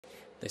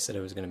They said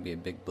it was going to be a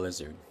big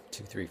blizzard,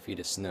 2-3 feet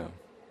of snow.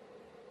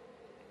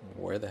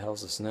 Where the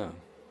hell's the snow?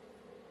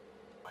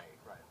 Right.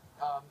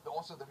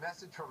 Also, the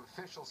message from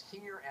officials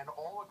here and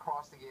all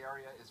across the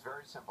area is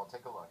very simple.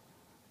 Take a look.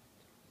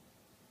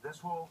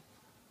 This will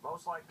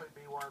most likely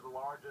be one of the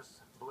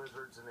largest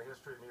blizzards in the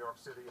history of New York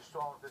City. A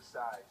storm of this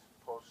size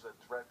poses a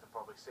threat to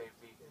public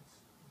safety. It's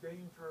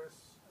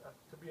dangerous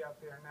to be out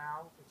there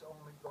now. It's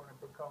only going to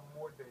become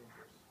more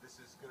dangerous. This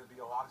is going to be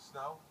a lot of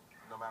snow,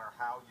 no matter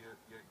how you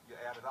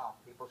add it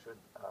up. People should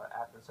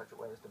act in such a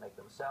way as to make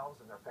themselves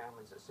and their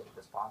families as safe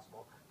as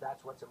possible.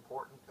 That's what's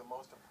important. The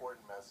most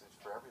important message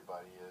for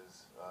everybody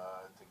is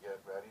to get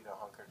ready to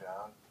hunker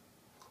down.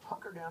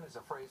 Hunker down is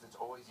a phrase that's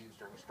always used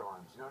during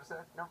storms. You notice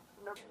that? No.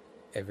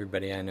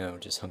 Everybody I know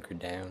just hunkered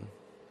down,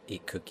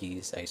 ate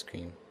cookies, ice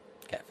cream,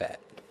 got fat.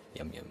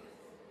 Yum yum.